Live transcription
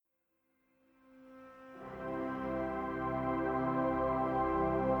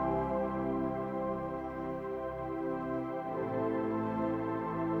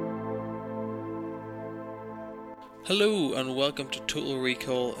Hello and welcome to Total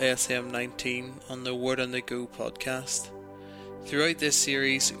Recall ASM 19 on the Word on the Go podcast. Throughout this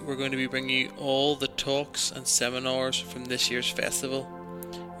series, we're going to be bringing you all the talks and seminars from this year's festival.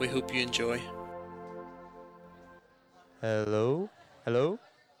 We hope you enjoy. Hello.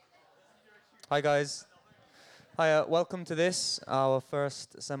 Hi guys. Hi, welcome to this, our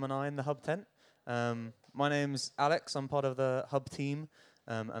first seminar in the Hub tent. My name's Alex, I'm part of the Hub team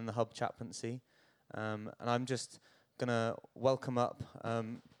and the Hub chaplaincy. And I'm just going to welcome up,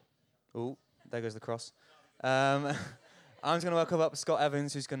 there goes the cross. I'm just going to welcome up Scott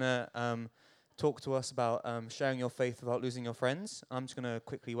Evans, who's going to talk to us about sharing your faith without losing your friends. I'm just going to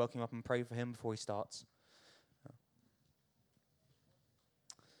quickly welcome him up and pray for him before he starts.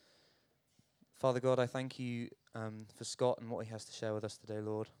 Father God, I thank you for Scott and what he has to share with us today,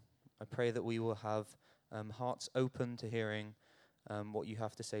 Lord. I pray that we will have hearts open to hearing what you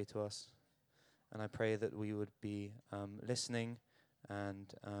have to say to us. And I pray that we would be listening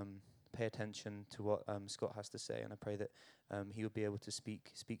and pay attention to what Scott has to say. And I pray that he would be able to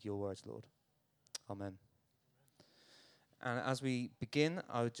speak your words, Lord. Amen. And as we begin,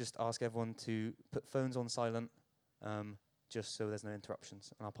 I would just ask everyone to put phones on silent, just so there's no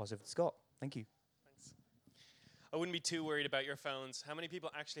interruptions. And I'll pass over to Scott. Thank you. Thanks. I wouldn't be too worried about your phones. How many people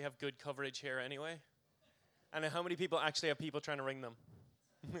actually have good coverage here anyway? And how many people actually have people trying to ring them?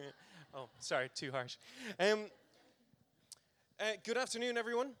 Oh, sorry, too harsh. Good afternoon,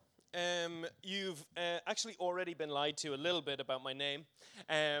 everyone. You've actually already been lied to a little bit about my name.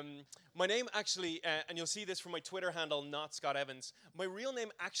 My name actually, and you'll see this from my Twitter handle, not Scott Evans. My real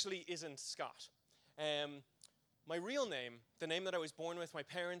name actually isn't Scott. My real name, the name that I was born with, my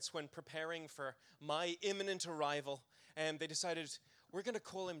parents, when preparing for my imminent arrival, they decided, we're going to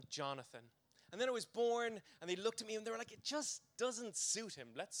call him Jonathan. And then I was born, and they looked at me, and they were like, it just doesn't suit him.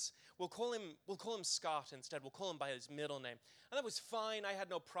 We'll call him Scott instead. We'll call him by his middle name. And that was fine. I had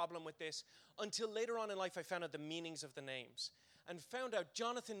no problem with this. Until later on in life, I found out the meanings of the names. And found out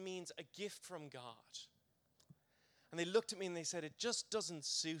Jonathan means a gift from God. And they looked at me, and they said, it just doesn't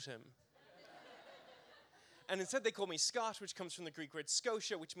suit him. And instead they called me Scott, which comes from the Greek word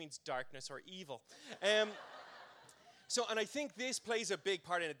Scotia, which means darkness or evil. And I think this plays a big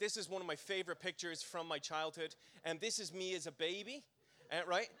part in it. This is one of my favorite pictures from my childhood. And this is me as a baby,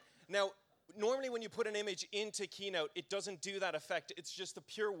 right? Now, normally when you put an image into Keynote, it doesn't do that effect. It's just the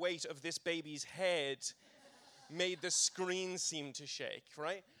pure weight of this baby's head made the screen seem to shake,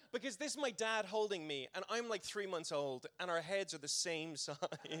 right? Because this is my dad holding me, and I'm like 3 months old, and our heads are the same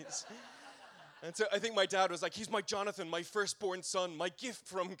size. And so I think my dad was like, he's my Jonathan, my firstborn son, my gift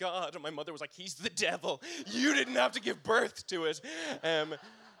from God. And my mother was like, he's the devil. You didn't have to give birth to it.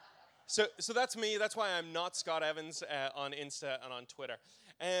 So that's me. That's why I'm not Scott Evans on Insta and on Twitter.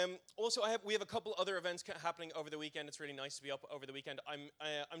 Also, we have a couple other events happening over the weekend. It's really nice to be up over the weekend.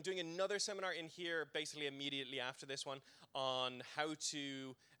 I'm doing another seminar in here basically immediately after this one on how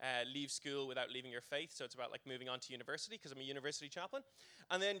to leave school without leaving your faith. So it's about like moving on to university because I'm a university chaplain.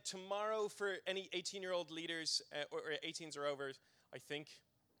 And then tomorrow for any 18-year-old leaders or 18s or over, I think,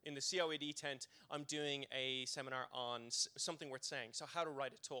 in the COAD tent, I'm doing a seminar on something worth saying. So how to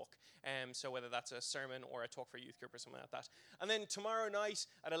write a talk. So whether that's a sermon or a talk for a youth group or something like that. And then tomorrow night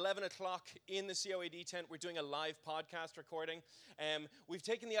at 11 o'clock in the COAD tent, we're doing a live podcast recording. We've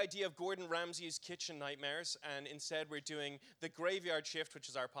taken the idea of Gordon Ramsay's Kitchen Nightmares, and instead we're doing The Graveyard Shift, which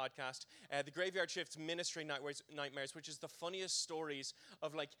is our podcast. The Graveyard Shift's Ministry Nightmares, which is the funniest stories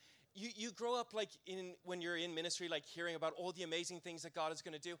of like, you grow up like when you're in ministry, like hearing about all the amazing things that God is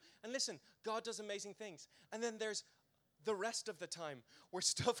going to do. And listen, God does amazing things. And then there's the rest of the time where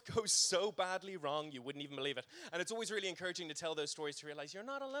stuff goes so badly wrong you wouldn't even believe it. And it's always really encouraging to tell those stories to realize you're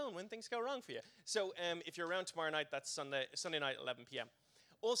not alone when things go wrong for you. So if you're around tomorrow night, that's Sunday night, 11 p.m.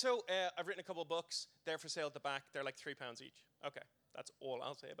 Also, I've written a couple books. They're for sale at the back. They're like £3 each. Okay, that's all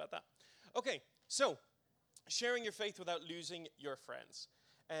I'll say about that. Okay, so sharing your faith without losing your friends.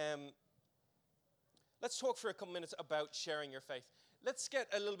 Let's talk for a couple minutes about sharing your faith. Let's get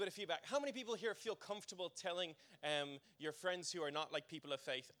a little bit of feedback. How many people here feel comfortable telling your friends who are not like people of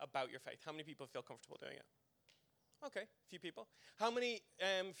faith about your faith? How many people feel comfortable doing it? Okay, a few people. How many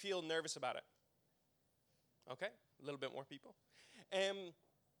feel nervous about it? Okay, a little bit more people.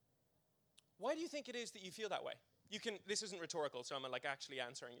 Why do you think it is that you feel that way? This isn't rhetorical, so I'm like actually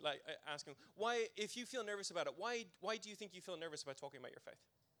answering, like asking, why, if you feel nervous about it, why do you think you feel nervous about talking about your faith?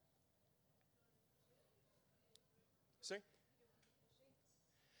 Sorry?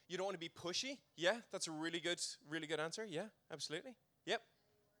 You don't want to be pushy? Yeah, that's a really good answer. Yeah, absolutely. Yep.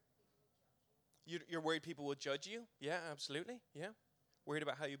 You're worried people will judge you? Yeah, absolutely. Yeah. Worried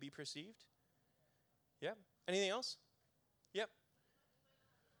about how you'll be perceived? Yeah. Anything else? Yep.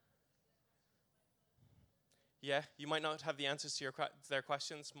 Yeah, you might not have the answers to their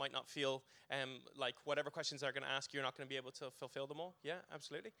questions, might not feel like whatever questions they're going to ask, you're not going to be able to fulfill them all. Yeah,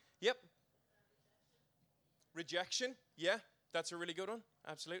 absolutely. Yep. Rejection. Yeah, that's a really good one.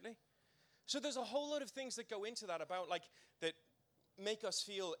 Absolutely. So there's a whole lot of things that go into that about like that make us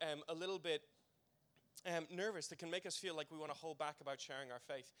feel a little bit nervous, that can make us feel like we want to hold back about sharing our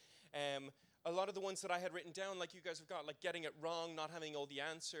faith. A lot of the ones that I had written down, like you guys have got, like getting it wrong, not having all the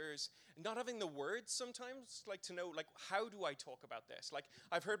answers, not having the words sometimes, like to know, like, how do I talk about this? Like,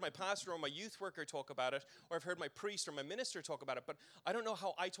 I've heard my pastor or my youth worker talk about it, or I've heard my priest or my minister talk about it, but I don't know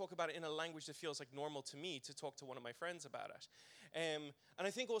how I talk about it in a language that feels like normal to me to talk to one of my friends about it. And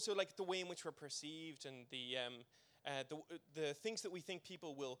I think also, like, the way in which we're perceived and the things that we think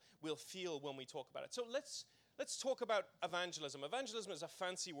people will feel when we talk about it. So let's talk about evangelism. Evangelism is a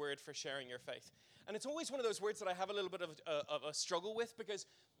fancy word for sharing your faith. And it's always one of those words that I have a little bit of a struggle with, because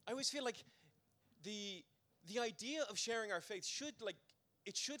I always feel like the idea of sharing our faith should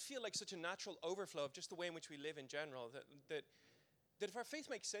feel like such a natural overflow of just the way in which we live in general, that if our faith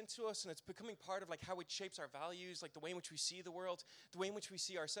makes sense to us and it's becoming part of like how it shapes our values, like the way in which we see the world, the way in which we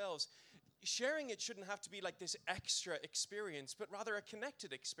see ourselves, sharing it shouldn't have to be like this extra experience, but rather a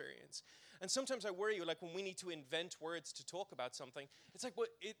connected experience. And sometimes I worry, like when we need to invent words to talk about something, it's like, well,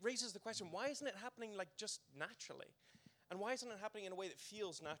 it raises the question, why isn't it happening like just naturally? And why isn't it happening in a way that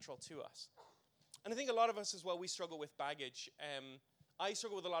feels natural to us? And I think a lot of us as well, we struggle with baggage. I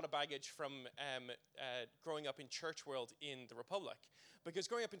struggle with a lot of baggage from growing up in church world in the Republic. Because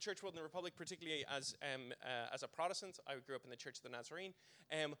growing up in church world in the Republic, particularly as a Protestant, I grew up in the Church of the Nazarene,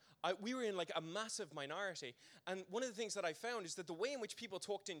 we were in like a massive minority. And one of the things that I found is that the way in which people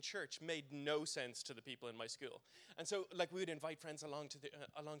talked in church made no sense to the people in my school. And so like we would invite friends along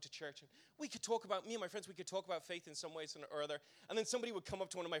to church, and we could talk about, me and my friends, we could talk about faith in some ways or other. And then somebody would come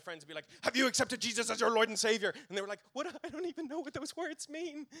up to one of my friends and be like, have you accepted Jesus as your Lord and Savior? And they were like, what? I don't even know what those words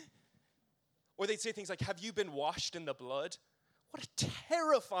mean. Or they'd say things like, have you been washed in the blood? What a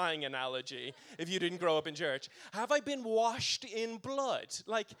terrifying analogy if you didn't grow up in church. Have I been washed in blood?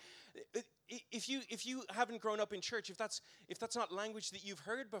 Like, if you haven't grown up in church, if that's not language that you've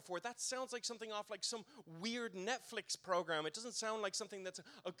heard before, that sounds like something off like some weird Netflix program. It doesn't sound like something that's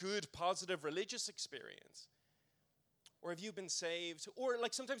a good, positive religious experience. Or have you been saved? Or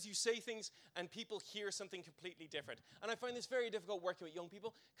like sometimes you say things and people hear something completely different. And I find this very difficult working with young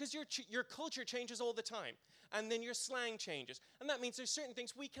people because your culture changes all the time. And then your slang changes. And that means there's certain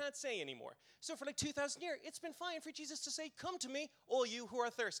things we can't say anymore. So for like 2,000 years, it's been fine for Jesus to say, come to me, all you who are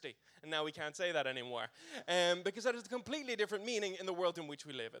thirsty. And now we can't say that anymore. Because that is a completely different meaning in the world in which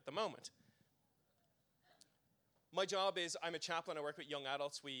we live at the moment. My job is, I'm a chaplain. I work with young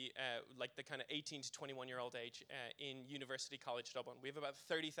adults. We, like the kind of 18 to 21-year-old age in University College Dublin. We have about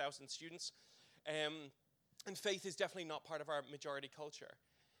 30,000 students. And faith is definitely not part of our majority culture.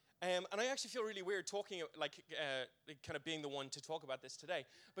 And I actually feel really weird talking, kind of being the one to talk about this today.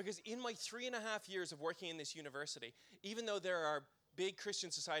 Because in my 3.5 years of working in this university, even though there are big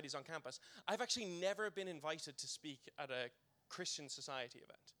Christian societies on campus, I've actually never been invited to speak at a Christian society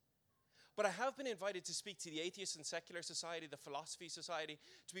event. But I have been invited to speak to the Atheist and Secular Society, the Philosophy Society,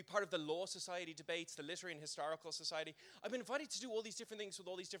 to be part of the Law Society debates, the Literary and Historical Society. I've been invited to do all these different things with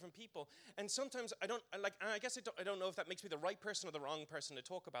all these different people. And sometimes I don't know if that makes me the right person or the wrong person to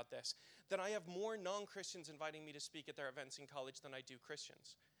talk about this, that I have more non-Christians inviting me to speak at their events in college than I do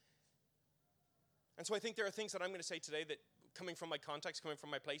Christians. And so I think there are things that I'm going to say today that, coming from my context, coming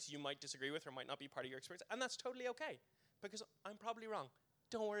from my place, you might disagree with or might not be part of your experience. And that's totally okay, because I'm probably wrong.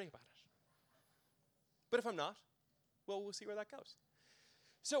 Don't worry about it. But if I'm not, well, we'll see where that goes.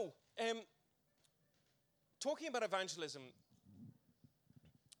 So, talking about evangelism,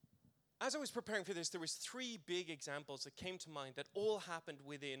 as I was preparing for this, there was 3 big examples that came to mind that all happened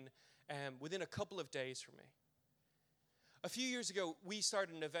within a couple of days for me. A few years ago, we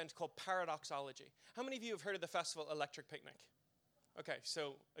started an event called Paradoxology. How many of you have heard of the festival Electric Picnic? Okay,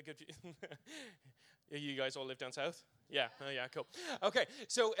 so a good few. You guys all live down south? Yeah, oh yeah, cool. Okay,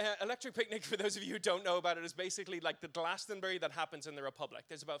 so Electric Picnic, for those of you who don't know about it, is basically like the Glastonbury that happens in the Republic.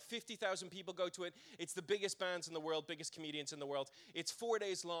 There's about 50,000 people go to it. It's the biggest bands in the world, biggest comedians in the world. It's 4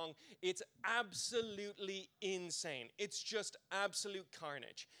 days long. It's absolutely insane. It's just absolute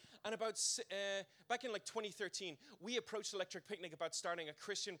carnage. And back in like 2013, we approached Electric Picnic about starting a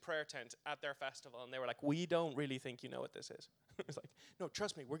Christian prayer tent at their festival. And they were like, we don't really think you know what this is. It was like, no,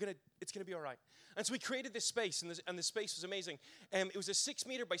 trust me, it's gonna be all right. And so we created this space, and the space was amazing. It was a 6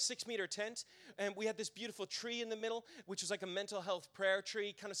 meter by 6 meter tent, and we had this beautiful tree in the middle, which was like a mental health prayer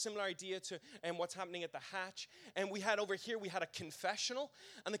tree, kind of similar idea to what's happening at the Hatch. And we had over here, we had a confessional,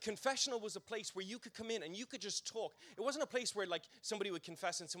 and the confessional was a place where you could come in and you could just talk. It wasn't a place where like somebody would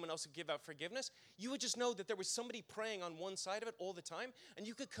confess and someone else would give out forgiveness. You would just know that there was somebody praying on one side of it all the time, and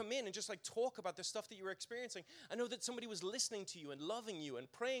you could come in and just like talk about the stuff that you were experiencing. I know that somebody was listening to you and loving you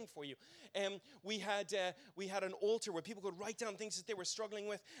and praying for you. We had an altar where people could write down things that they were struggling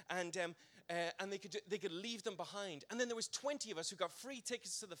with, and they could leave them behind. And then there was 20 of us who got free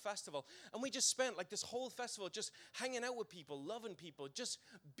tickets to the festival, and we just spent like this whole festival just hanging out with people, loving people, just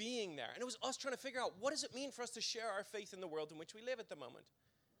being there. And it was us trying to figure out, what does it mean for us to share our faith in the world in which we live at the moment?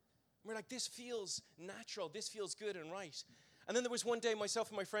 And we're like, this feels natural, this feels good and right. And then there was one day, myself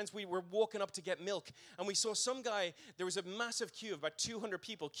and my friends, we were walking up to get milk, and we saw some guy. There was a massive queue of about 200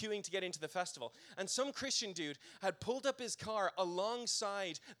 people queuing to get into the festival. And some Christian dude had pulled up his car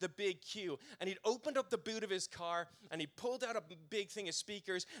alongside the big queue, and he'd opened up the boot of his car, and he pulled out a big thing of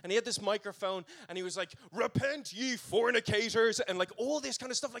speakers, and he had this microphone, and he was like, "Repent, ye fornicators," and like all this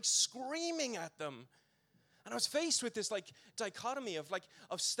kind of stuff, like screaming at them. And I was faced with this like dichotomy of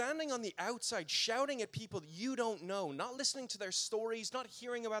standing on the outside, shouting at people that you don't know, not listening to their stories, not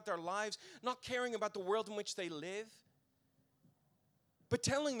hearing about their lives, not caring about the world in which they live, but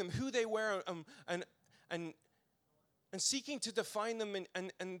telling them who they were and seeking to define them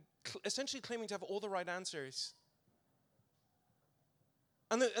and essentially claiming to have all the right answers.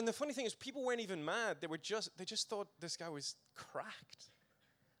 And the funny thing is, people weren't even mad. They just thought this guy was cracked.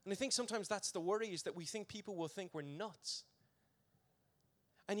 And I think sometimes that's the worry, is that we think people will think we're nuts.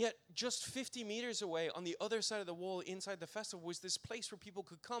 And yet, just 50 meters away on the other side of the wall inside the festival was this place where people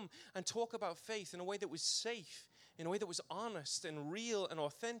could come and talk about faith in a way that was safe, in a way that was honest and real and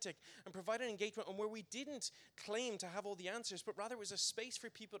authentic, and provide an engagement, and where we didn't claim to have all the answers, but rather it was a space for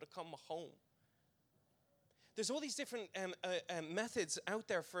people to come home. There's all these different methods out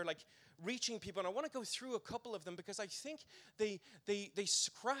there for like reaching people, and I want to go through a couple of them because I think they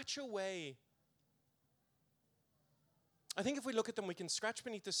scratch away. I think if we look at them, we can scratch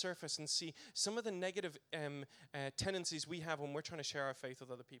beneath the surface and see some of the negative tendencies we have when we're trying to share our faith with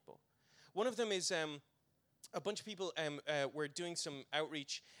other people. One of them is a bunch of people were doing some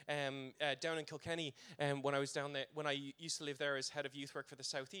outreach down in Kilkenny when I was down there, when I used to live there as head of youth work for the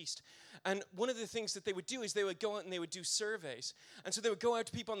Southeast. And one of the things that they would do is they would go out and they would do surveys. And so they would go out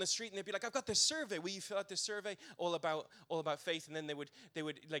to people on the street and they'd be like, "I've got this survey. Will you fill out this survey all about faith?" And then they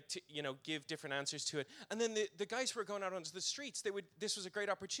would like to, give different answers to it. And then the guys who were going out onto the streets, this was a great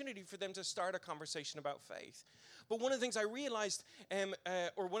opportunity for them to start a conversation about faith. But one of the things I realized,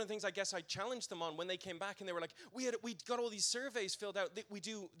 or one of the things I guess I challenged them on when they came back and they were like, we got all these surveys filled out. We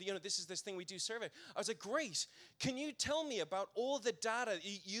do, this thing we do survey. I was like, great. Can you tell me about all the data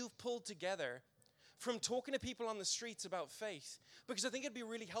you've pulled together from talking to people on the streets about faith? Because I think it'd be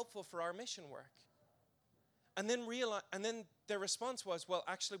really helpful for our mission work. And then their response was, well,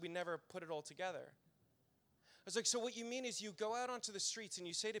 actually, we never put it all together. I was like, so what you mean is you go out onto the streets and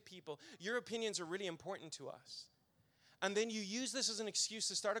you say to people, your opinions are really important to us. And then you use this as an excuse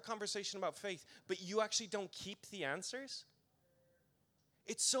to start a conversation about faith, but you actually don't keep the answers?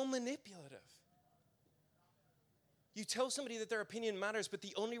 It's so manipulative. You tell somebody that their opinion matters, but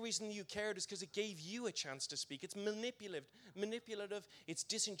the only reason you cared is because it gave you a chance to speak. It's manipulative, it's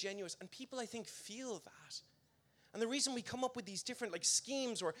disingenuous, and people, I think, feel that. And the reason we come up with these different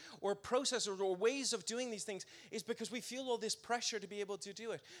schemes or processes or ways of doing these things is because we feel all this pressure to be able to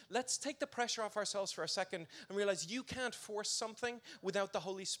do it. Let's take the pressure off ourselves for a second and realize you can't force something without the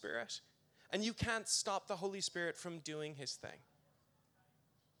Holy Spirit. And you can't stop the Holy Spirit from doing his thing.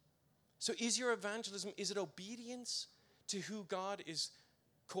 So is your evangelism, is it obedience to who God is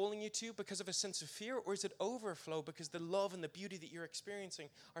calling you to because of a sense of fear? Or is it overflow because the love and the beauty that you're experiencing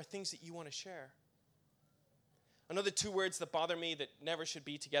are things that you want to share? Another two words that bother me that never should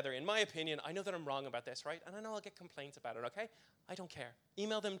be together, in my opinion. I know that I'm wrong about this, right? And I know I'll get complaints about it, okay? I don't care.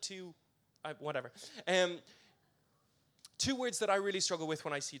 Email them to, whatever. Two words that I really struggle with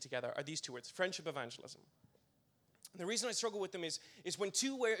when I see together are these two words, friendship, evangelism. And the reason I struggle with them is when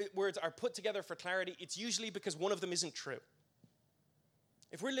two words are put together for clarity, it's usually because one of them isn't true.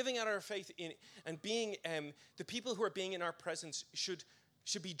 If we're living out our faith and being, the people who are being in our presence should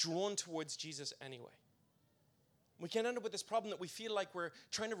be drawn towards Jesus anyway. We can end up with this problem that we feel like we're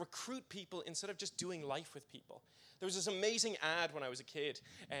trying to recruit people instead of just doing life with people. There was this amazing ad when I was a kid.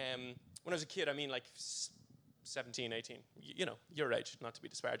 When I was a kid, I mean like 17, 18, your age, not to be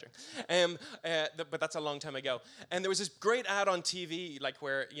disparaging. But that's a long time ago. And there was this great ad on TV, like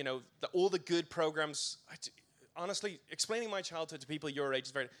where, all the good programs, honestly, explaining my childhood to people your age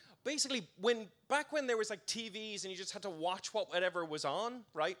is very... Basically, back when there was like TVs and you just had to watch whatever was on,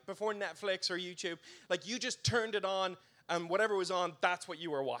 right? Before Netflix or YouTube, like you just turned it on and whatever was on, that's what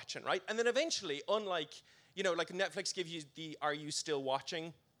you were watching, right? And then eventually, unlike, like Netflix gives you the "Are you still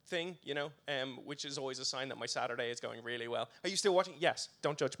watching?" thing, which is always a sign that my Saturday is going really well. Are you still watching? Yes.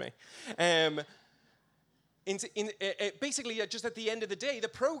 Don't judge me. Basically, just at the end of the day, the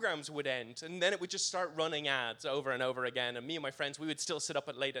programs would end, and then it would just start running ads over and over again. And me and my friends, we would still sit up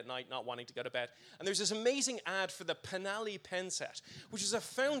late at night, not wanting to go to bed. And there's this amazing ad for the Penally pen set, which is a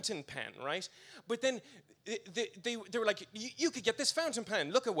fountain pen, right? But then they were like, you could get this fountain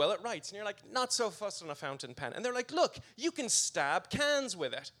pen. Look how well it writes. And you're like, not so fussed on a fountain pen. And they're like, look, you can stab cans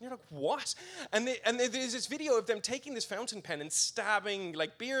with it. And you're like, what? And there's this video of them taking this fountain pen and stabbing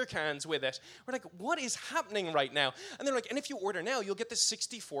like beer cans with it. We're like, what is happening right now? And they're like, and if you order now, you'll get this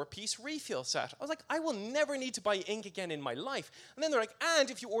 64-piece refill set. I was like, I will never need to buy ink again in my life. And then they're like,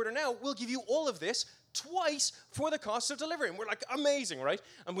 and if you order now, we'll give you all of this twice for the cost of delivery. And we're like, amazing, right?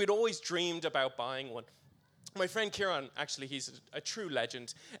 And we'd always dreamed about buying one. My friend Kieran, actually, he's a true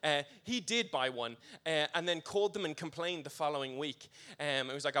legend. He did buy one and then called them and complained the following week.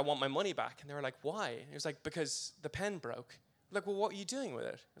 It was like, I want my money back. And they were like, why? It was like, because the pen broke. Like, well, what are you doing with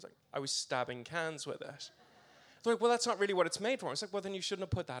it? I was like, I was stabbing cans with it. They're like, well, that's not really what it's made for. I was like, well, then you shouldn't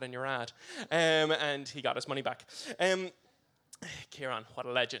have put that in your ad. And he got his money back. Kieran, what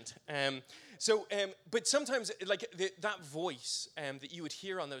a legend. But sometimes, like that voice that you would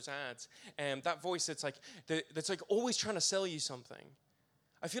hear on those ads, that voice that's like always trying to sell you something.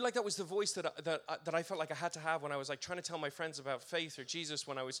 I feel like that was the voice that I felt like I had to have when I was like trying to tell my friends about faith or Jesus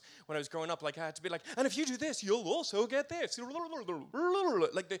when I was growing up. Like I had to be like, and if you do this, you'll also get this.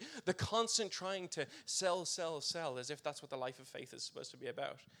 Like the constant trying to sell, as if that's what the life of faith is supposed to be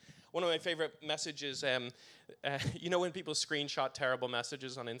about. One of my favorite messages, when people screenshot terrible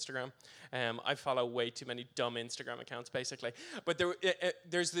messages on Instagram? I follow way too many dumb Instagram accounts, basically. But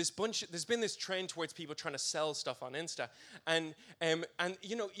there's been this trend towards people trying to sell stuff on Insta. And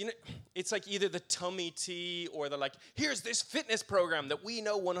it's like either the tummy tea or the like, here's this fitness program that we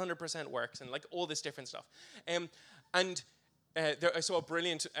know 100% works, and like all this different stuff. I saw a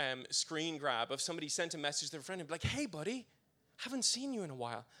brilliant screen grab of somebody sent a message to their friend and be like, hey, buddy, haven't seen you in a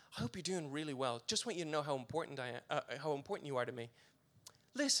while. I hope you're doing really well. Just want you to know how important how important you are to me.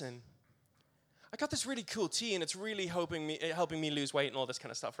 Listen, I got this really cool tea, and it's really helping me lose weight and all this kind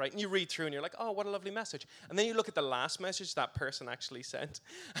of stuff, right? And you read through, and you're like, oh, what a lovely message. And then you look at the last message that person actually sent,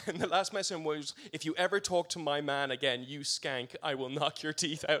 and the last message was, if you ever talk to my man again, you skank, I will knock your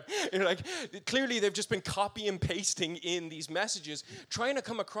teeth out. And you're like, clearly they've just been copy and pasting in these messages, trying to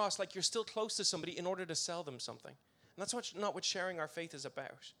come across like you're still close to somebody in order to sell them something. And that's not what sharing our faith is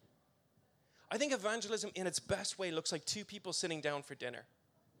about. I think evangelism in its best way looks like two people sitting down for dinner.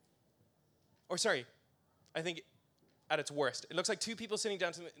 I think at its worst, it looks like two people sitting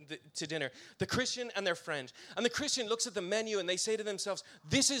down to dinner, the Christian and their friend. And the Christian looks at the menu and they say to themselves,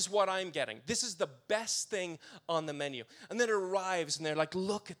 this is what I'm getting. This is the best thing on the menu. And then it arrives and they're like,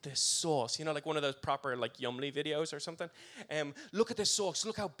 look at this sauce. Like one of those proper like Yumly videos or something. Look at this sauce.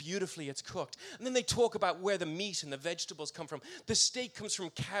 Look how beautifully it's cooked. And then they talk about where the meat and the vegetables come from. The steak comes from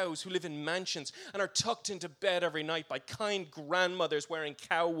cows who live in mansions and are tucked into bed every night by kind grandmothers wearing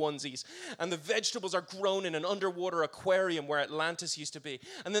cow onesies. And the vegetables are grown in an underwater aquarium where Atlantis used to be.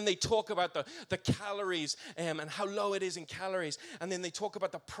 And then they talk about the calories and how low it is in calories. And then they talk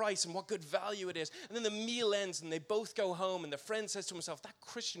about the price and what good value it is. And then the meal ends and they both go home, and the friend says to himself, that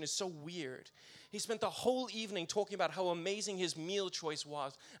Christian is so weird. He spent the whole evening talking about how amazing his meal choice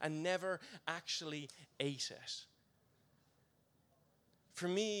was and never actually ate it. For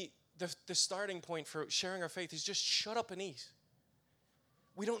me, the starting point for sharing our faith is just shut up and eat.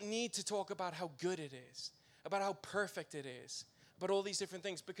 We don't need to talk about how good it is, about how perfect it is, about all these different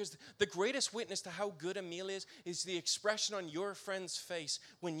things, because the greatest witness to how good a meal is the expression on your friend's face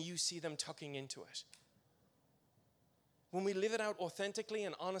when you see them tucking into it. When we live it out authentically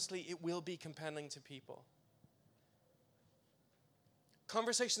and honestly, it will be compelling to people.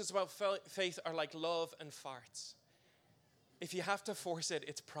 Conversations about faith are like love and farts. If you have to force it,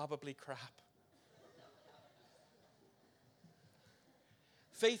 it's probably crap.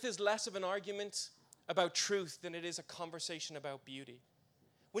 Faith is less of an argument about truth than it is a conversation about beauty.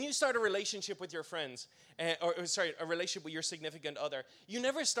 When you start a relationship with your friends, a relationship with your significant other, you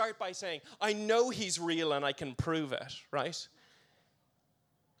never start by saying, I know he's real and I can prove it, right?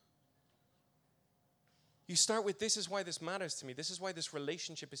 You start with, this is why this matters to me. This is why this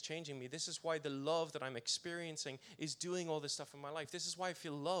relationship is changing me. This is why the love that I'm experiencing is doing all this stuff in my life. This is why I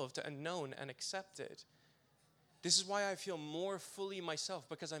feel loved and known and accepted. This is why I feel more fully myself,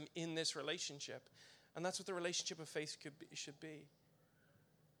 because I'm in this relationship. And that's what the relationship of faith should be.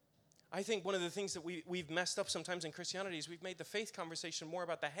 I think one of the things that we've messed up sometimes in Christianity is we've made the faith conversation more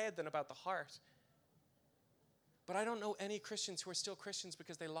about the head than about the heart. But I don't know any Christians who are still Christians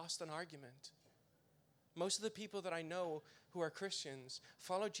because they lost an argument. Most of the people that I know who are Christians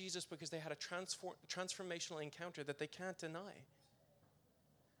follow Jesus because they had a transformational encounter that they can't deny.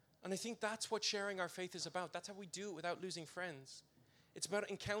 And I think that's what sharing our faith is about. That's how we do it without losing friends. It's about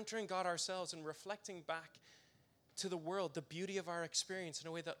encountering God ourselves and reflecting back to the world the beauty of our experience in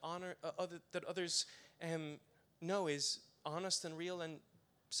a way that that others know is honest and real and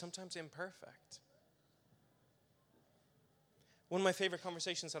sometimes imperfect. One of my favorite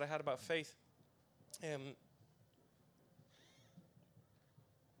conversations that I had about faith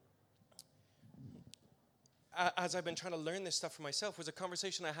as I've been trying to learn this stuff for myself was a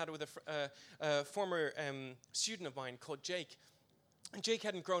conversation I had with a former student of mine called Jake. And Jake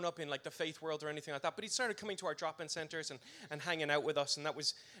hadn't grown up in like the faith world or anything like that, but he started coming to our drop-in centers and hanging out with us, and that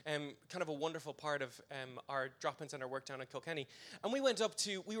was kind of a wonderful part of our drop-in center work down in Kilkenny. And we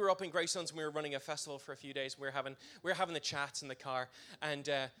were up in Greystones and we were running a festival for a few days. We were having the chats in the car, and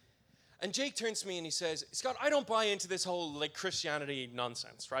Jake turns to me and he says, "Scott, I don't buy into this whole like Christianity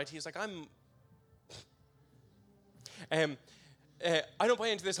nonsense, right?" He's like, I don't buy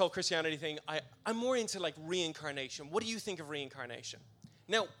into this whole Christianity thing. I'm more into like reincarnation. What do you think of reincarnation?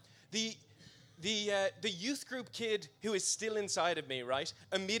 Now, the youth group kid who is still inside of me, right,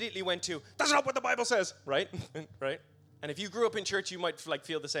 immediately went to, "That's not what the Bible says," right? Right? And if you grew up in church, you might like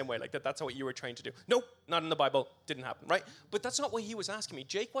feel the same way, like that's what you were trained to do. Nope, not in the Bible, didn't happen, right? But that's not what he was asking me.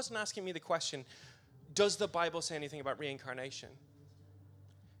 Jake wasn't asking me the question, does the Bible say anything about reincarnation?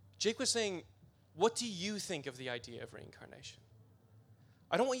 Jake was saying, what do you think of the idea of reincarnation?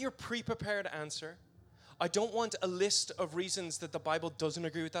 I don't want your pre-prepared answer. I don't want a list of reasons that the Bible doesn't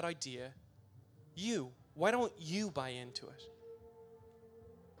agree with that idea. Why don't you buy into it?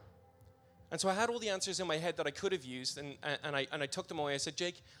 And so I had all the answers in my head that I could have used, and I took them away. I said,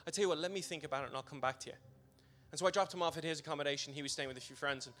 "Jake, I tell you what, let me think about it and I'll come back to you." And so I dropped him off at his accommodation. He was staying with a few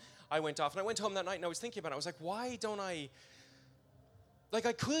friends, and I went off. And I went home that night and I was thinking about it. I was like, why don't I, like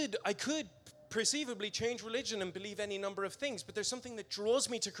I could perceivably change religion and believe any number of things, but there's something that draws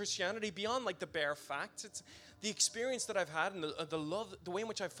me to Christianity beyond like the bare facts. It's the experience that I've had and the love, the way in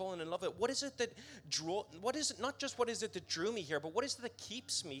which I've fallen in love with it. What is it that not just what is it that drew me here, but what is it that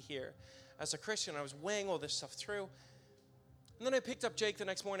keeps me here as a Christian? I was weighing all this stuff through. And then I picked up Jake the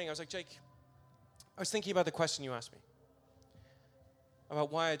next morning. I was like, "Jake, I was thinking about the question you asked me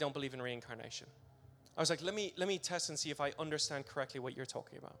about why I don't believe in reincarnation." I was like, let me test and see if I understand correctly what you're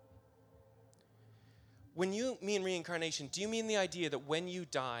talking about. When you mean reincarnation, do you mean the idea that when you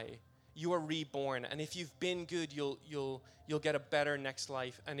die, you are reborn, and if you've been good, you'll get a better next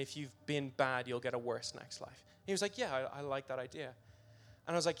life, and if you've been bad, you'll get a worse next life? And he was like, "Yeah, I like that idea."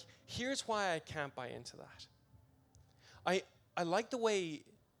 And I was like, here's why I can't buy into that. I like the way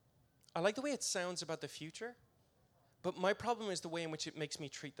it sounds about the future, but my problem is the way in which it makes me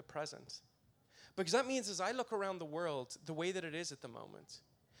treat the present. Because that means as I look around the world, the way that it is at the moment,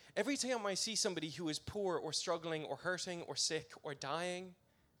 every time I see somebody who is poor or struggling or hurting or sick or dying,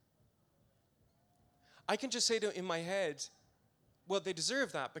 I can just say in my head, well, they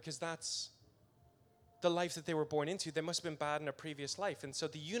deserve that because that's the life that they were born into. They must have been bad in a previous life. And so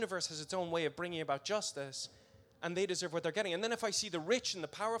the universe has its own way of bringing about justice, and they deserve what they're getting. And then if I see the rich and the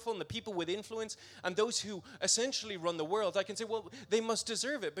powerful and the people with influence and those who essentially run the world, I can say, well, they must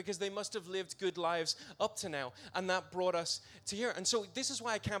deserve it because they must have lived good lives up to now. And that brought us to here. And so this is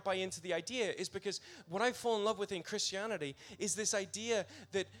why I can't buy into the idea, is because what I fall in love with in Christianity is this idea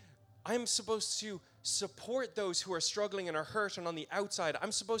that I'm supposed to support those who are struggling and are hurt and on the outside.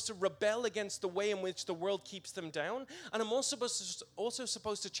 I'm supposed to rebel against the way in which the world keeps them down. And I'm also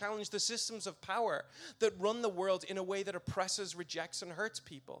supposed to challenge the systems of power that run the world in a way that oppresses, rejects, and hurts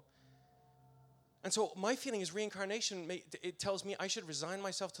people. And so my feeling is reincarnation, it tells me I should resign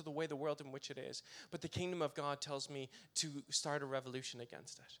myself to the way the world in which it is. But the kingdom of God tells me to start a revolution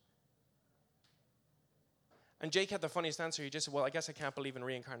against it. And Jake had the funniest answer. He just said, well, I guess I can't believe in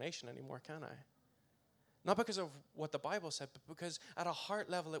reincarnation anymore, can I? Not because of what the Bible said, but because at a heart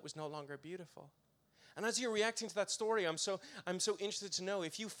level it was no longer beautiful. And as you're reacting to that story, I'm so interested to know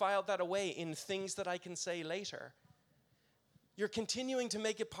if you filed that away in things that I can say later. You're continuing to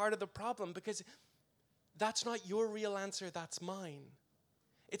make it part of the problem because that's not your real answer, that's mine.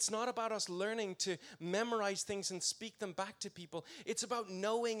 It's not about us learning to memorize things and speak them back to people. It's about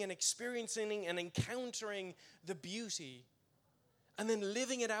knowing and experiencing and encountering the beauty and then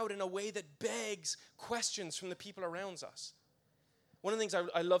living it out in a way that begs questions from the people around us. One of the things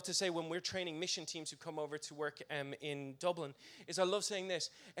I love to say when we're training mission teams who come over to work in Dublin is I love saying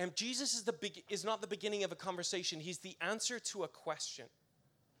this. Jesus is not the beginning of a conversation. He's the answer to a question.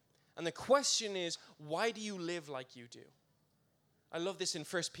 And the question is, why do you live like you do? I love this in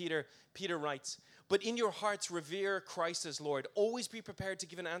 1 Peter. Peter writes, "But in your hearts revere Christ as Lord. Always be prepared to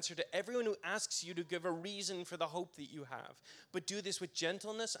give an answer to everyone who asks you to give a reason for the hope that you have. But do this with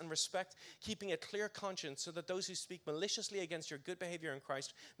gentleness and respect, keeping a clear conscience, so that those who speak maliciously against your good behavior in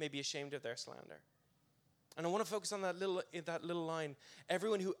Christ may be ashamed of their slander." And I want to focus on that little line.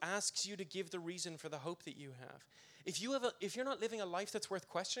 Everyone who asks you to give the reason for the hope that you have. If you're not living a life that's worth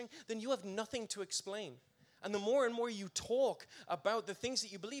questioning, then you have nothing to explain. And the more and more you talk about the things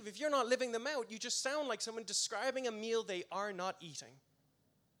that you believe, if you're not living them out, you just sound like someone describing a meal they are not eating.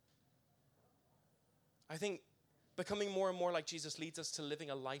 I think becoming more and more like Jesus leads us to living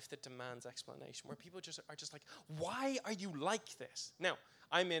a life that demands explanation, where people are just like, why are you like this? Now,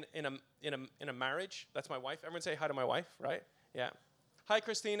 I'm in a marriage. That's my wife. Everyone say hi to my wife, right? Yeah. Hi,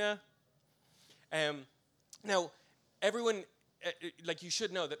 Christina. Now, everyone... like you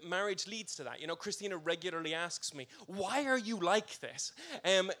should know that marriage leads to that. You know, Christina regularly asks me, why are you like this?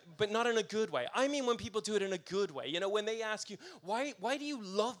 But not in a good way. I mean when people do it in a good way. You know, when they ask you, why do you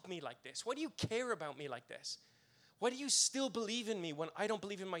love me like this? Why do you care about me like this? Why do you still believe in me when I don't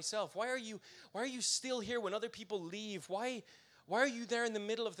believe in myself? Why are you still here when other people leave? Why are you there in the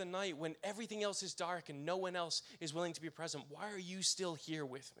middle of the night when everything else is dark and no one else is willing to be present? Why are you still here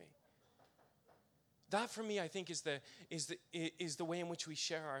with me? That, for me, I think, is the way in which we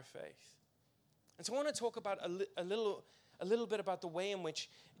share our faith. And so I want to talk about a little bit about the way in which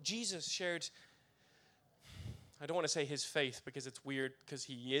Jesus shared, I don't want to say his faith because it's weird because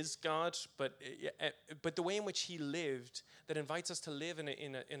he is God, but the way in which he lived that invites us to live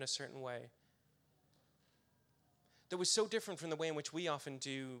in a certain way. That was so different from the way in which we often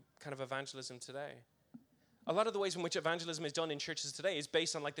do kind of evangelism today. A lot of the ways in which evangelism is done in churches today is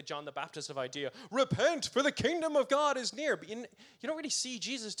based on like the John the Baptist of idea. Repent, for the kingdom of God is near. But you don't really see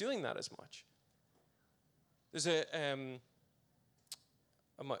Jesus doing that as much. There's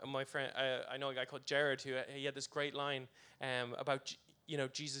my friend, I know a guy called Jared who he had this great line about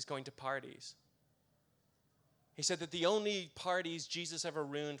Jesus going to parties. He said that the only parties Jesus ever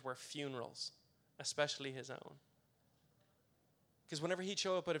ruined were funerals, especially his own. Because whenever he'd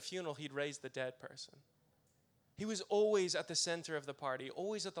show up at a funeral, he'd raise the dead person. He was always at the center of the party,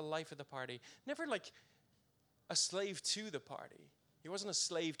 always at the life of the party. Never like a slave to the party. He wasn't a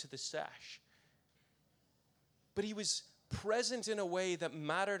slave to the sesh. But he was present in a way that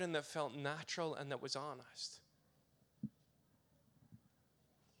mattered and that felt natural and that was honest.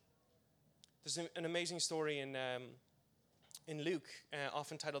 There's an amazing story in Luke,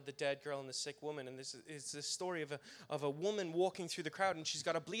 often titled "The Dead Girl and the Sick Woman," and this is the story of a woman walking through the crowd, and she's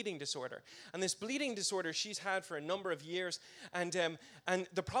got a bleeding disorder. And this bleeding disorder she's had for a number of years, and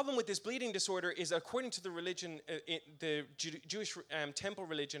the problem with this bleeding disorder is, according to the religion, the Jewish temple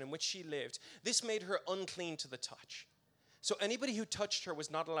religion in which she lived, this made her unclean to the touch. So anybody who touched her was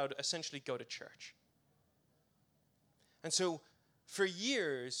not allowed to essentially go to church. And so for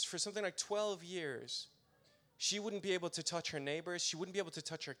years, for something like 12 years, she wouldn't be able to touch her neighbors. She wouldn't be able to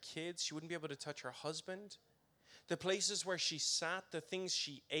touch her kids. She wouldn't be able to touch her husband. The places where she sat, the things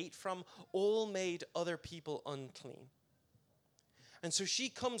she ate from, all made other people unclean. And so she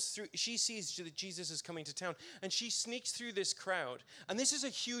comes through, she sees that Jesus is coming to town, and she sneaks through this crowd. And this is a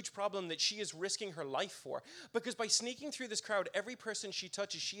huge problem that she is risking her life for, because by sneaking through this crowd, every person she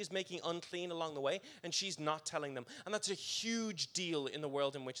touches, she is making unclean along the way, and she's not telling them. And that's a huge deal in the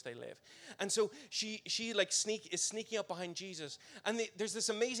world in which they live. And so she is sneaking up behind Jesus. And there's this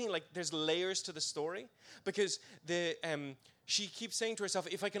amazing, there's layers to the story, because she keeps saying to herself,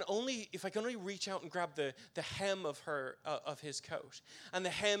 if I can only reach out and grab the hem of his coat. And the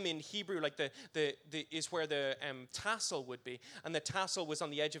hem in Hebrew, is where the tassel would be, and the tassel was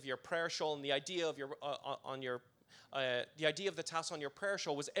on the edge of your prayer shawl. And the idea of the idea of the tassel on your prayer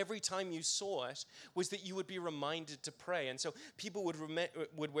shawl was every time you saw it was that you would be reminded to pray. And so people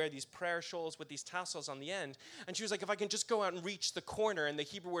would wear these prayer shawls with these tassels on the end. And she was like, if I can just go out and reach the corner, and the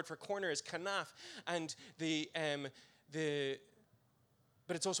Hebrew word for corner is kanaf, and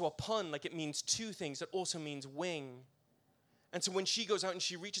but it's also a pun, like it means two things. It also means wing. And so when she goes out and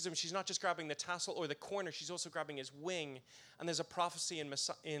she reaches him, she's not just grabbing the tassel or the corner, she's also grabbing his wing. And there's a prophecy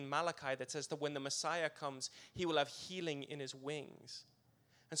in Malachi that says that when the Messiah comes, he will have healing in his wings.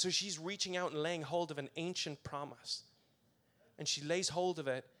 And so she's reaching out and laying hold of an ancient promise. And she lays hold of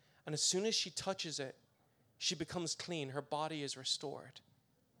it, and as soon as she touches it, she becomes clean. Her body is restored.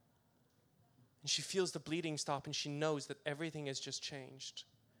 And she feels the bleeding stop, and she knows that everything has just changed.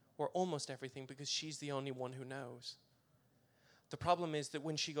 Or almost everything, because she's the only one who knows. The problem is that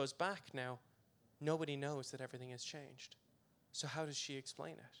when she goes back now, nobody knows that everything has changed. So how does she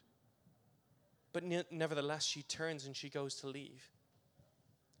explain it? But nevertheless, she turns and she goes to leave.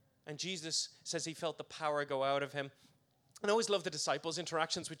 And Jesus says he felt the power go out of him. And I always love the disciples'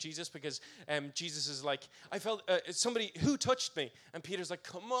 interactions with Jesus, because Jesus is like, I felt somebody, who touched me? And Peter's like,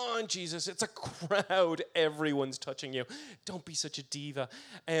 come on, Jesus, it's a crowd. Everyone's touching you. Don't be such a diva.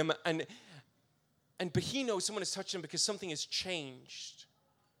 But he knows someone has touched him because something has changed.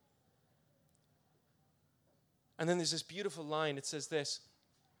 And then there's this beautiful line. It says this: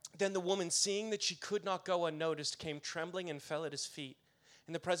 then the woman, seeing that she could not go unnoticed, came trembling and fell at his feet.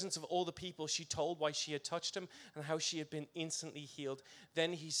 In the presence of all the people, she told why she had touched him and how she had been instantly healed.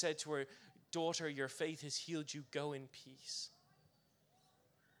 Then he said to her, daughter, your faith has healed you. Go in peace.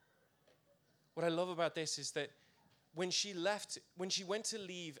 What I love about this is that when she went to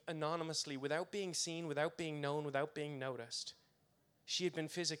leave anonymously, without being seen, without being known, without being noticed, she had been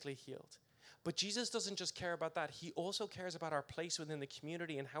physically healed. But Jesus doesn't just care about that. He also cares about our place within the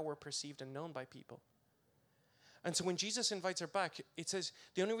community and how we're perceived and known by people. And so when Jesus invites her back, it says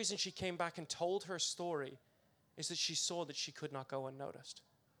the only reason she came back and told her story is that she saw that she could not go unnoticed.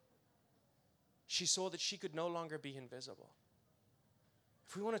 She saw that she could no longer be invisible.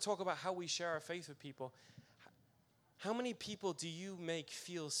 If we want to talk about how we share our faith with people, how many people do you make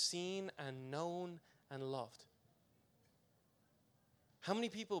feel seen and known and loved? How many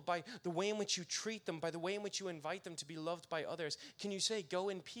people, by the way in which you treat them, by the way in which you invite them to be loved by others, can you say, go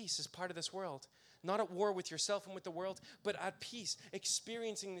in peace as part of this world? Not at war with yourself and with the world, but at peace,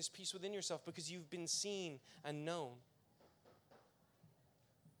 experiencing this peace within yourself because you've been seen and known.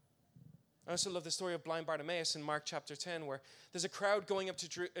 I also love the story of blind Bartimaeus in Mark chapter 10, where there's a crowd going up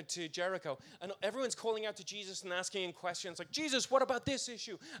to Jericho, and everyone's calling out to Jesus and asking him questions like, Jesus, what about this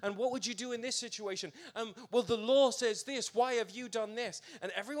issue? And what would you do in this situation? Well, the law says this. Why have you done this?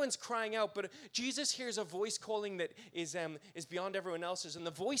 And everyone's crying out, but Jesus hears a voice calling that is beyond everyone else's, and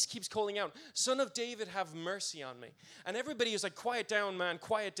the voice keeps calling out, Son of David, have mercy on me. And everybody is like, quiet down, man,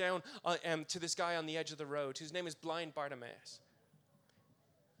 quiet down, to this guy on the edge of the road, whose name is blind Bartimaeus.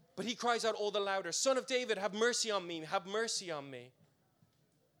 But he cries out all the louder, Son of David, have mercy on me, have mercy on me.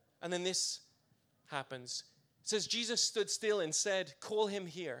 And then this happens. It says, Jesus stood still and said, call him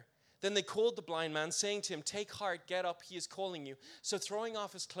here. Then they called the blind man, saying to him, take heart, get up, he is calling you. So throwing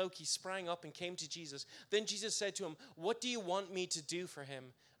off his cloak, he sprang up and came to Jesus. Then Jesus said to him, what do you want me to do for him?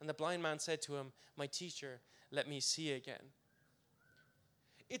 And the blind man said to him, my teacher, let me see again.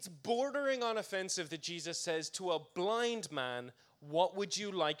 It's bordering on offensive that Jesus says to a blind man, what would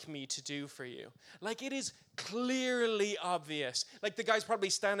you like me to do for you? Like, it is clearly obvious. Like, the guy's probably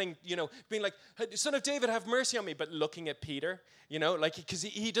standing, being like, Son of David, have mercy on me, but looking at Peter, like, because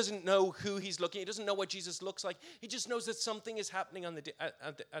he doesn't know who he's looking. He doesn't know what Jesus looks like. He just knows that something is happening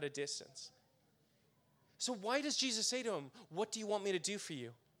at a distance. So why does Jesus say to him, what do you want me to do for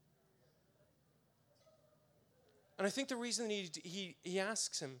you? And I think the reason he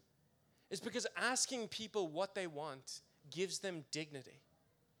asks him is because asking people what they want gives them dignity.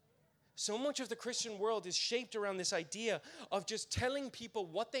 So much of the Christian world is shaped around this idea of just telling people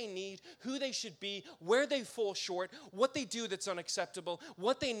what they need, who they should be, where they fall short, what they do that's unacceptable,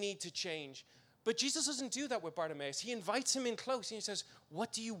 what they need to change. But Jesus doesn't do that with Bartimaeus. He invites him in close and he says,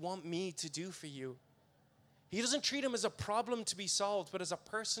 what do you want me to do for you? He doesn't treat him as a problem to be solved, but as a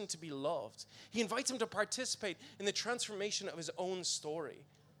person to be loved. He invites him to participate in the transformation of his own story.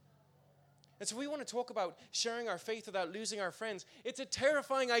 And so we want to talk about sharing our faith without losing our friends. It's a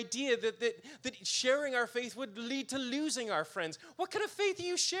terrifying idea that sharing our faith would lead to losing our friends. What kind of faith are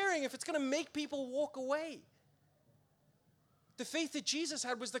you sharing if it's going to make people walk away? The faith that Jesus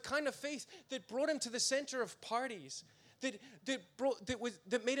had was the kind of faith that brought him to the center of parties,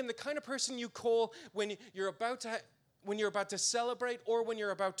 that made him the kind of person you call when you're about to celebrate or when you're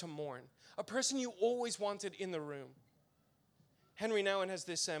about to mourn. A person you always wanted in the room. Henry Nouwen has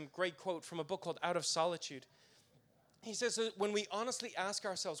this great quote from a book called Out of Solitude. He says that when we honestly ask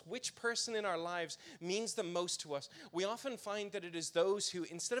ourselves which person in our lives means the most to us, we often find that it is those who,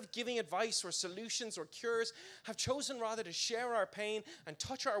 instead of giving advice or solutions or cures, have chosen rather to share our pain and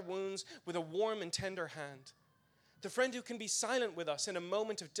touch our wounds with a warm and tender hand. The friend who can be silent with us in a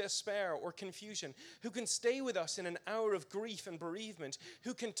moment of despair or confusion, who can stay with us in an hour of grief and bereavement,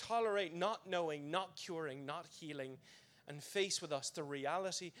 who can tolerate not knowing, not curing, not healing, and face with us the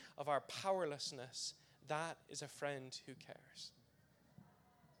reality of our powerlessness, that is a friend who cares.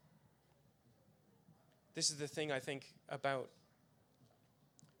 This is the thing I think about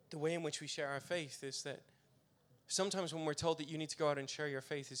the way in which we share our faith, is that sometimes when we're told that you need to go out and share your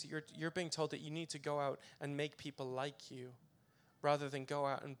faith, is that you're being told that you need to go out and make people like you, rather than go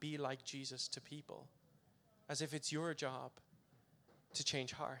out and be like Jesus to people, as if it's your job to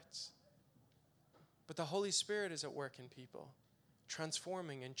change hearts. But the Holy Spirit is at work in people,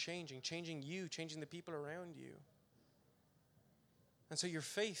 transforming and changing you, changing the people around you. And so your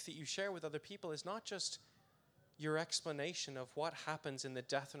faith that you share with other people is not just your explanation of what happens in the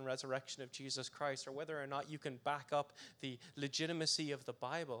death and resurrection of Jesus Christ, or whether or not you can back up the legitimacy of the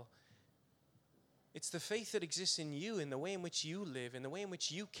Bible. It's the faith that exists in you, in the way in which you live, in the way in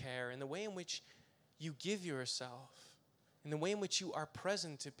which you care, in the way in which you give yourself, in the way in which you are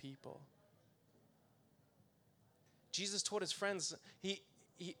present to people. Jesus taught his friends,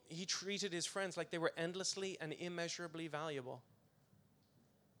 he treated his friends like they were endlessly and immeasurably valuable.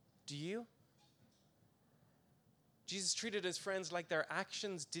 Do you? Jesus treated his friends like their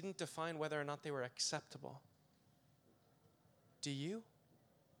actions didn't define whether or not they were acceptable. Do you?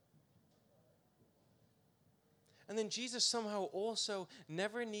 And then Jesus somehow also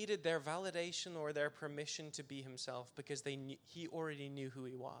never needed their validation or their permission to be himself, because he already knew who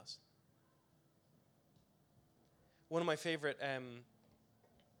he was. One of my favorite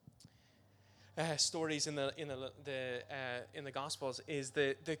stories in the Gospels is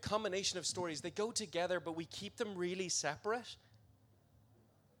the combination of stories. They go together, but we keep them really separate.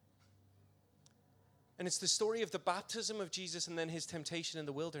 And it's the story of the baptism of Jesus and then his temptation in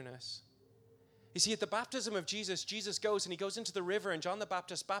the wilderness. You see, at the baptism of Jesus, Jesus goes and he goes into the river, and John the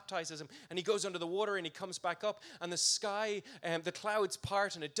Baptist baptizes him, and he goes under the water and he comes back up, and the sky, the clouds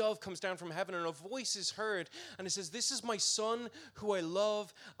part, and a dove comes down from heaven, and a voice is heard, and it says, "This is my son who I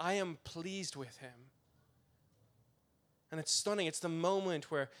love. I am pleased with him." And it's stunning. It's the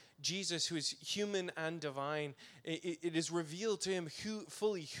moment where Jesus, who is human and divine, it is revealed to him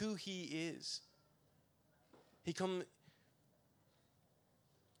fully who he is.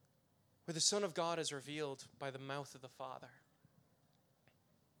 Where the Son of God is revealed by the mouth of the Father.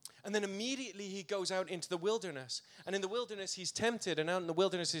 And then immediately he goes out into the wilderness. And in the wilderness he's tempted. And out in the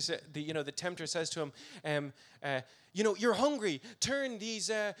wilderness, the tempter says to him, you're hungry. Turn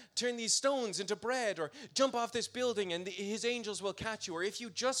these stones into bread, or jump off this building and his angels will catch you. Or if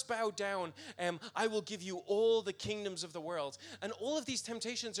you just bow down, I will give you all the kingdoms of the world. And all of these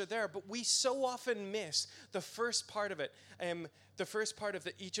temptations are there, but we so often miss the first part of it. The first part of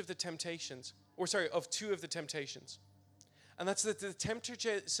each of the temptations, of two of the temptations. And that's that the tempter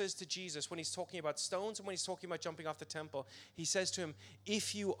says to Jesus, when he's talking about stones and when he's talking about jumping off the temple, he says to him,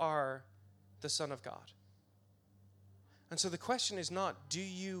 "If you are the Son of God." And so the question is not, do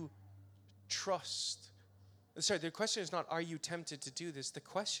you trust? The question is not, are you tempted to do this? The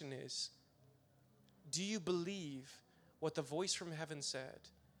question is, do you believe what the voice from heaven said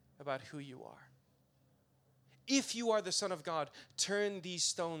about who you are? If you are the Son of God, turn these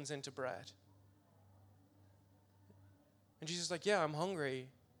stones into bread. And Jesus is like, yeah, I'm hungry,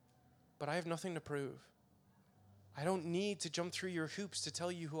 but I have nothing to prove. I don't need to jump through your hoops to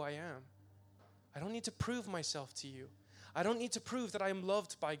tell you who I am. I don't need to prove myself to you. I don't need to prove that I am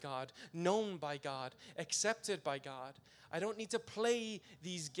loved by God, known by God, accepted by God. I don't need to play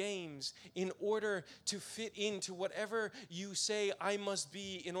these games in order to fit into whatever you say I must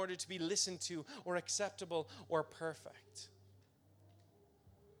be in order to be listened to or acceptable or perfect.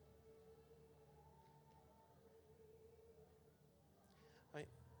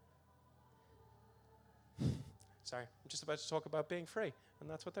 Sorry, I'm just about to talk about being free, and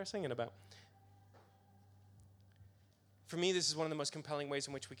that's what they're singing about. For me, this is one of the most compelling ways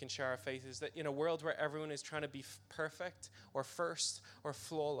in which we can share our faith, is that in a world where everyone is trying to be perfect or first or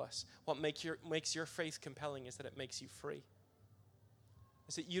flawless, what makes your faith compelling is that it makes you free.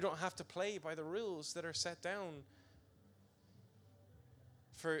 Is that you don't have to play by the rules that are set down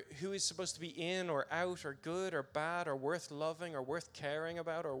for who is supposed to be in or out or good or bad or worth loving or worth caring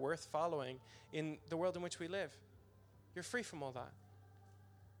about or worth following in the world in which we live. You're free from all that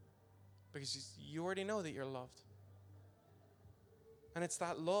because you already know that you're loved. And it's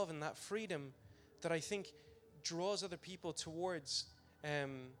that love and that freedom that I think draws other people towards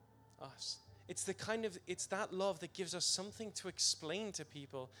us. It's that love that gives us something to explain to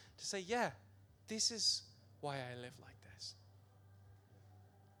people, to say, yeah, this is why I live like this.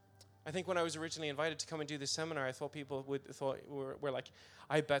 I think when I was originally invited to come and do this seminar, I thought people were like,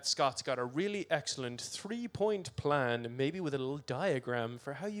 I bet Scott's got a really excellent 3-point plan, maybe with a little diagram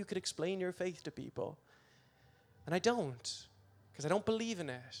for how you could explain your faith to people. And I don't, because I don't believe in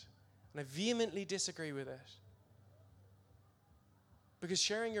it. And I vehemently disagree with it. Because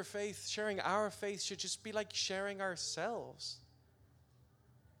sharing your faith, sharing our faith should just be like sharing ourselves.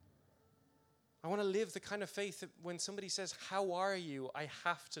 I want to live the kind of faith that when somebody says, how are you? I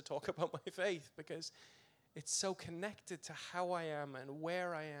have to talk about my faith because it's so connected to how I am and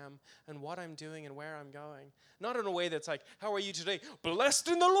where I am and what I'm doing and where I'm going. Not in a way that's like, how are you today? Blessed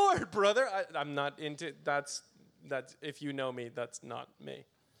in the Lord, brother. I'm not into, that's if you know me, that's not me.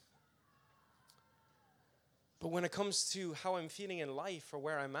 But when it comes to how I'm feeling in life or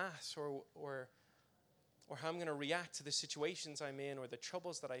where I'm at or how I'm going to react to the situations I'm in or the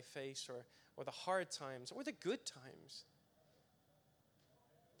troubles that I face or the hard times or the good times,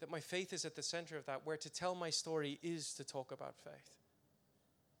 that my faith is at the center of that, where to tell my story is to talk about faith.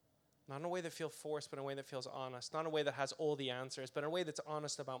 Not in a way that feels forced, but in a way that feels honest. Not in a way that has all the answers, but in a way that's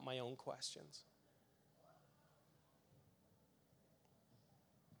honest about my own questions.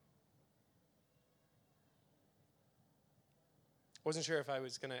 Wasn't sure if I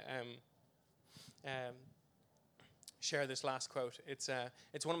was going to share this last quote. It's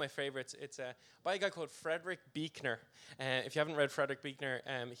one of my favorites. It's by a guy called Frederick Buechner. If you haven't read Frederick Buechner,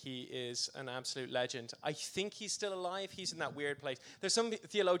 he is an absolute legend. I think he's still alive. He's in that weird place. There's some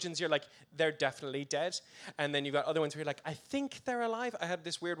theologians you're like, they're definitely dead. And then you've got other ones where you're like, I think they're alive. I had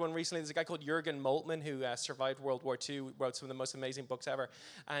this weird one recently. There's a guy called Jürgen Moltmann who survived World War II, wrote some of the most amazing books ever.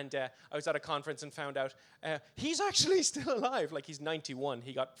 And I was at a conference and found out he's actually still alive. Like, he's 91.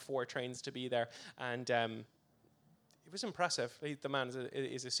 He got 4 trains to be there. And it was impressive. The man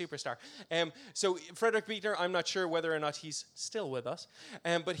is a superstar. So Frederick Buechner, I'm not sure whether or not he's still with us,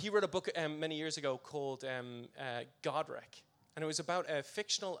 but he wrote a book many years ago called Godric. And it was about a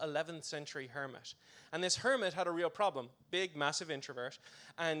fictional 11th century hermit. And this hermit had a real problem, big, massive introvert.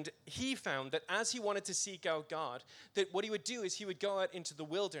 And he found that as he wanted to seek out God, that what he would do is he would go out into the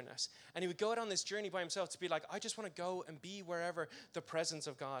wilderness. And he would go out on this journey by himself to be like, I just want to go and be wherever the presence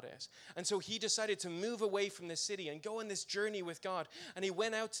of God is. And so he decided to move away from the city and go on this journey with God. And he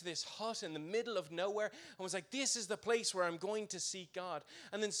went out to this hut in the middle of nowhere and was like, this is the place where I'm going to seek God.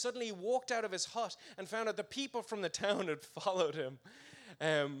 And then suddenly he walked out of his hut and found out the people from the town had followed him.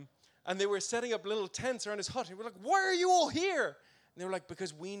 And they were setting up little tents around his hut. And we were like, why are you all here? And they were like,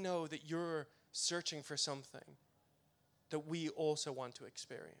 because we know that you're searching for something that we also want to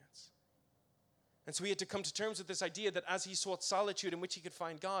experience. And so he had to come to terms with this idea that as he sought solitude in which he could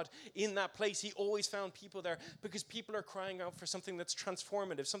find God, in that place he always found people there because people are crying out for something that's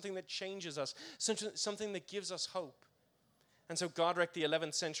transformative, something that changes us, something that gives us hope. And so Godric, the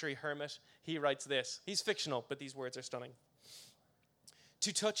 11th century hermit, he writes this. He's fictional, but these words are stunning.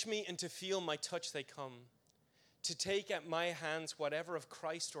 To touch me and to feel my touch they come. To take at my hands whatever of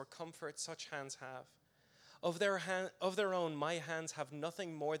Christ or comfort such hands have. Of their own, my hands have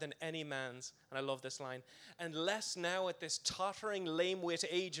nothing more than any man's. And I love this line. And less now at this tottering lame-wit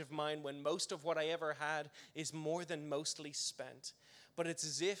age of mine when most of what I ever had is more than mostly spent. But it's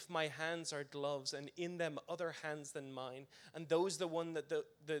as if my hands are gloves and in them other hands than mine. And those the ones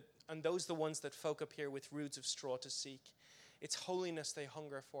that folk appear with roods of straw to seek. It's holiness they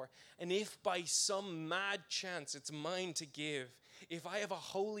hunger for. And if by some mad chance it's mine to give, if I have a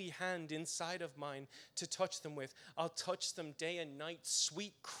holy hand inside of mine to touch them with, I'll touch them day and night.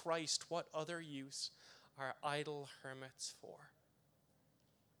 Sweet Christ, what other use are idle hermits for?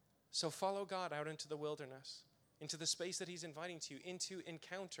 So follow God out into the wilderness, into the space that he's inviting to you, into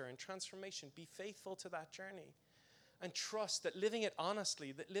encounter and transformation. Be faithful to that journey. And trust that living it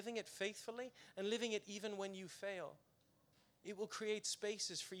honestly, that living it faithfully, and living it even when you fail, it will create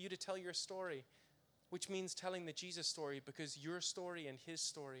spaces for you to tell your story, which means telling the Jesus story because your story and his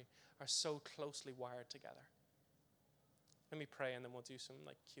story are so closely wired together. Let me pray and then we'll do some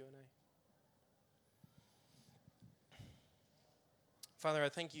Q&A. Father, I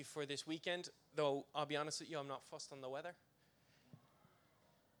thank you for this weekend, though I'll be honest with you, I'm not fussed on the weather.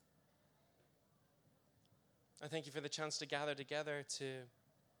 I thank you for the chance to gather together, to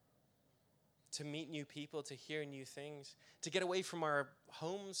meet new people, to hear new things, to get away from our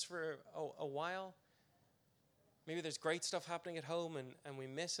homes for a while. Maybe there's great stuff happening at home and we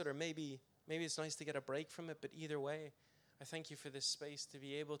miss it, or maybe it's nice to get a break from it, but either way, I thank you for this space to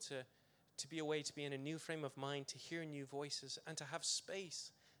be able to be away, to be in a new frame of mind, to hear new voices, and to have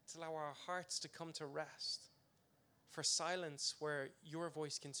space to allow our hearts to come to rest, for silence where your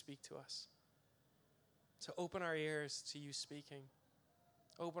voice can speak to us, to open our ears to you speaking.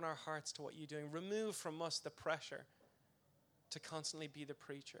 Open our hearts to what you're doing. Remove from us the pressure to constantly be the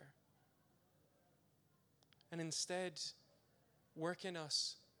preacher. And instead, work in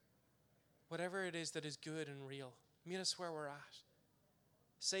us whatever it is that is good and real. Meet us where we're at.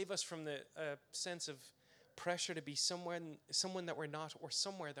 Save us from the sense of pressure to be someone that we're not, or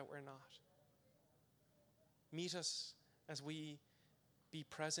somewhere that we're not. Meet us as we be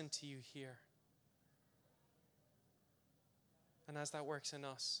present to you here. And as that works in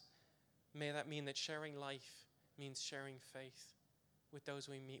us, may that mean that sharing life means sharing faith with those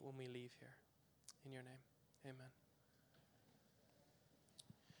we meet when we leave here. In your name, amen.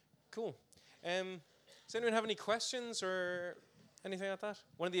 Cool. Does anyone have any questions or anything like that?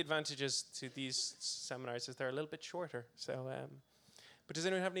 One of the advantages to these seminars is they're a little bit shorter. So, but does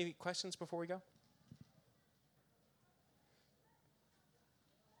anyone have any questions before we go?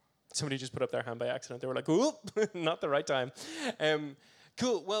 Somebody just put up their hand by accident. They were like, "Oop, not the right time."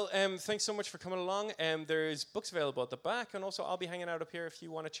 Cool. Well, thanks so much for coming along. There's books available at the back, and also I'll be hanging out up here if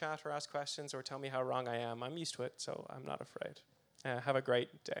you want to chat or ask questions or tell me how wrong I am. I'm used to it, so I'm not afraid. Have a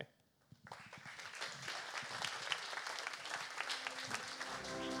great day.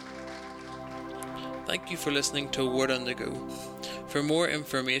 Thank you for listening to Word on the Go. For more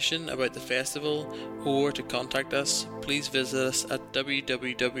information about the festival or to contact us, please visit us at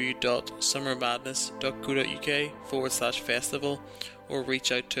www.summermadness.co.uk/festival or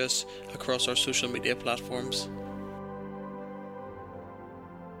reach out to us across our social media platforms.